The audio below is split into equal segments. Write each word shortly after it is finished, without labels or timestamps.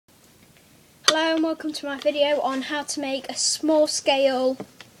Hello and welcome to my video on how to make a small scale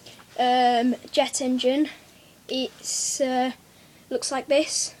jet engine. It's looks like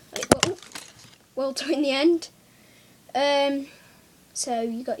this. Well done in the end. So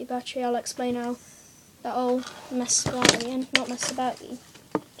you got your battery. I'll explain how that all mess about at the end. Not mess about,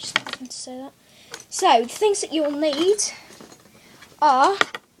 just happened to say that. So the things that you'll need are,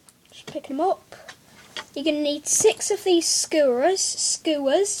 just picking them up. You're going to need 6 of these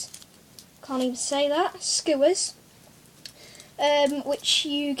skewers. Can't even say that. Skewers, which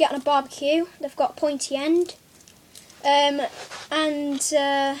you get on a barbecue. They've got a pointy end, and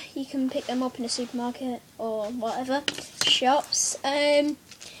you can pick them up in a supermarket or whatever shops. You're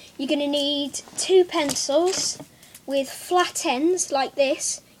going to need 2 pencils with flat ends like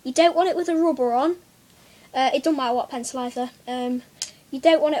this. You don't want it with a rubber on. It doesn't matter what pencil either. You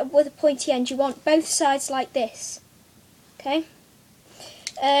don't want it with a pointy end. You want both sides like this. Okay.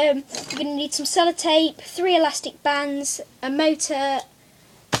 You're going to need some sellotape, 3 elastic bands, a motor,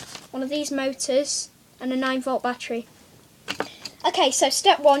 one of these motors, and a 9-volt battery. Okay, so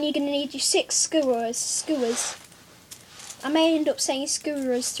step 1, you're going to need your 6 skewers. I may end up saying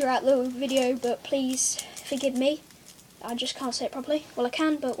skewers throughout the video, but please forgive me. I just can't say it properly. Well, I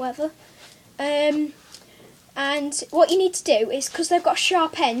can, but whatever. And what you need to do is, because they've got a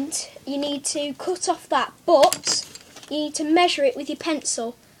sharp end, you need to cut off that, but you need to measure it with your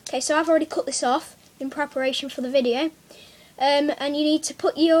pencil. Okay, so I've already cut this off in preparation for the video. And you need to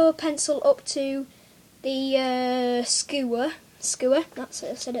put your pencil up to the skewer. That's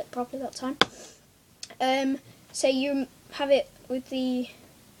it, I said it properly that time. So you have it with the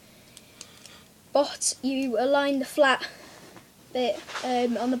you align the flat bit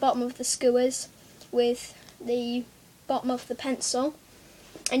on the bottom of the skewers with the bottom of the pencil,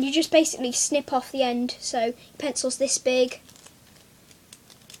 and you just basically snip off the end. So your pencil's this big.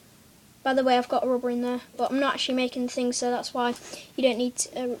 By the way, I've got a rubber in there, but I'm not actually making the thing, so that's why you don't need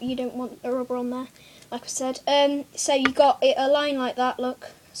you don't want a rubber on there, like I said. So you got it aligned like that.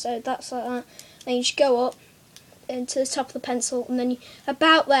 Look, so that's like that. Then you just go up into the top of the pencil, and then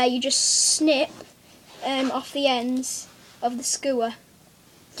about there you just snip off the ends of the skewer.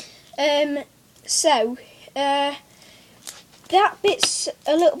 So that bit's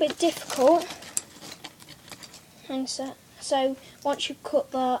a little bit difficult. Hang on. So once you've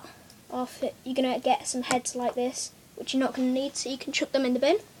cut that off, you're going to get some heads like this, which you're not going to need, so you can chuck them in the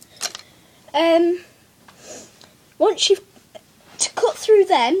bin. Once you've to cut through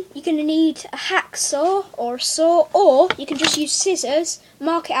them, you're going to need a hacksaw or a saw, or you can just use scissors,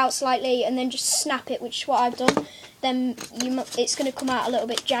 mark it out slightly, and then just snap it, which is what I've done. Then it's going to come out a little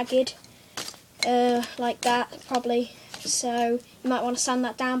bit jagged, like that, probably. So you might want to sand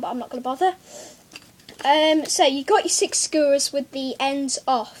that down, but I'm not going to bother. So you've got your 6 skewers with the ends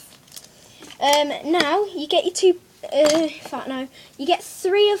off. Now you get your 2. In fact, no, you get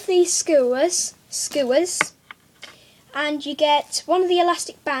 3 of these skewers, and you get 1 of the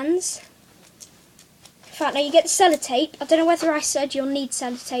elastic bands. In fact, no, you get the sellotape. I don't know whether I said you'll need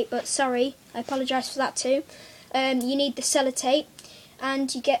sellotape, but sorry, I apologise for that too. You need the sellotape,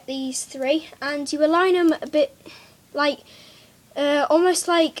 and you get these 3, and you align them a bit like, almost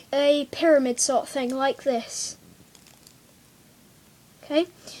like a pyramid sort of thing, like this. Okay,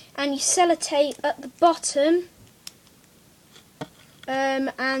 and you sellotape at the bottom,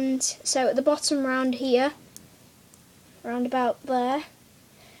 and so at the bottom round here, round about there,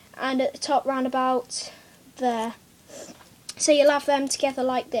 and at the top round about there. So you'll have them together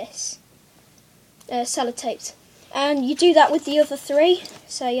like this, sellotaped. And you do that with the other 3,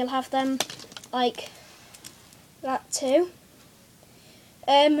 so you'll have them like that too.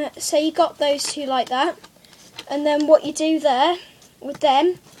 So you got those 2 like that, and then what you do there with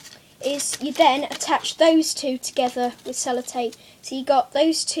them is you then attach those 2 together with sellotape. So you got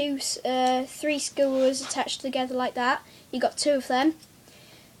those 3 skewers attached together like that. You got 2 of them,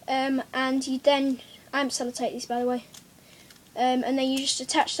 and you then, I haven't sellotape these by the way, and then you just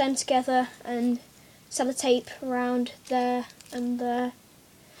attach them together and sellotape around there and there,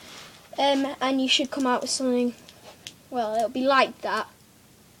 and you should come out with something, well, it'll be like that.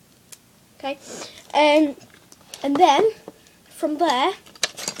 Okay, and then from there,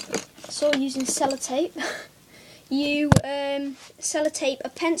 it's all using sellotape. You sellotape a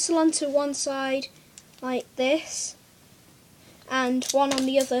pencil onto one side like this, and one on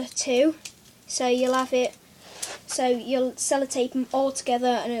the other too. So you'll have it, so you'll sellotape them all together,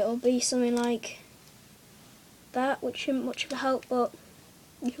 and it'll be something like that, which isn't much of a help, but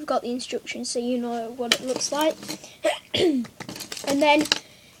you've got the instructions, so you know what it looks like. And then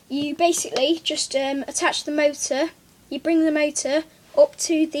you basically just attach the motor. You bring the motor up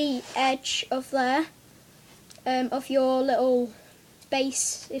to the edge of there, of your little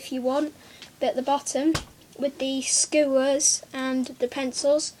base if you want, but at the bottom with the skewers and the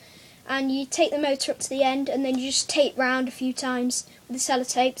pencils, and you take the motor up to the end and then you just tape round a few times with the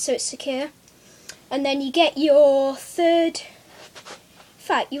sellotape so it's secure. And then you get your third, in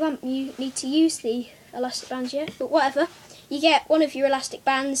fact you need to use the elastic bands yet, but whatever. You get one of your elastic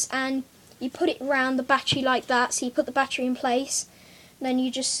bands and you put it around the battery like that, so you put the battery in place, and then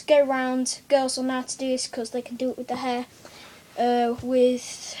you just go round. Girls will know how to do this because they can do it with the hair,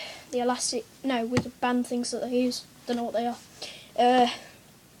 with the elastic, no, with the band things that they use, don't know what they are,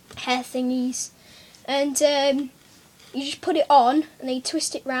 hair thingies, and you just put it on and then you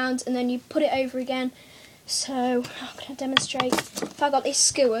twist it round and then you put it over again. So, how can I demonstrate? If I got these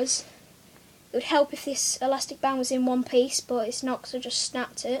skewers, it would help if this elastic band was in one piece, but it's not because I just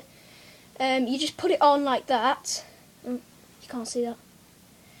snapped it. You just put it on like that. You can't see that.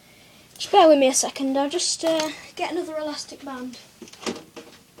 Just bear with me a second, I'll just get another elastic band.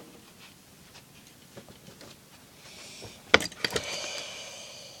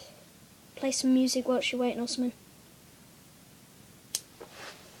 Play some music whilst you're waiting or something.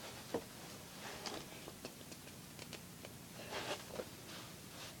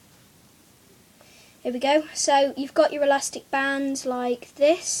 Here we go. So you've got your elastic band like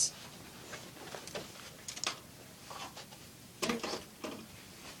this.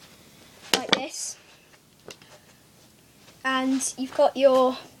 Like this. And you've got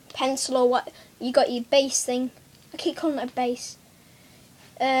your pencil or what, you got your base thing. I keep calling it a base.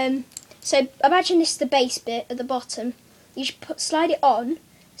 So imagine this is the base bit at the bottom. You just slide it on.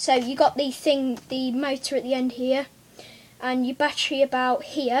 So you got the thing, the motor at the end here, and your battery about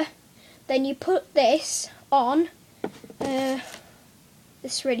here. Then you put this on. This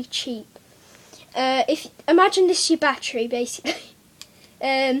is really cheap. Imagine this is your battery basically.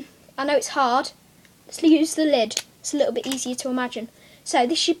 I know it's hard. Let's use the lid. It's a little bit easier to imagine. So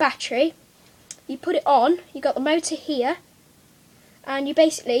this is your battery. You put it on. You got the motor here, and you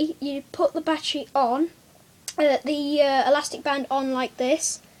put the battery on, the elastic band on like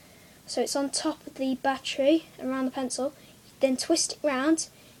this. So it's on top of the battery around the pencil. You then twist it round.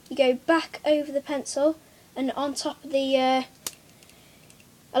 You go back over the pencil and on top of the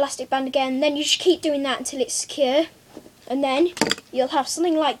elastic band again. Then you just keep doing that until it's secure, and then you'll have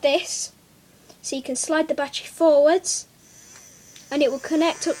something like this. So you can slide the battery forwards and it will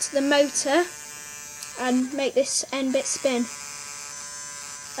connect up to the motor and make this end bit spin.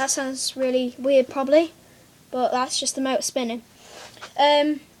 That sounds really weird probably, but that's just the motor spinning.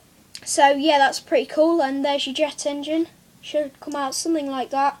 So yeah, that's pretty cool, and there's your jet engine. Should come out something like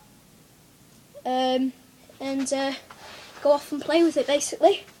that. And go off and play with it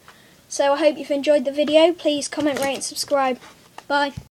basically. So I hope you've enjoyed the video. Please comment, rate and subscribe. Bye.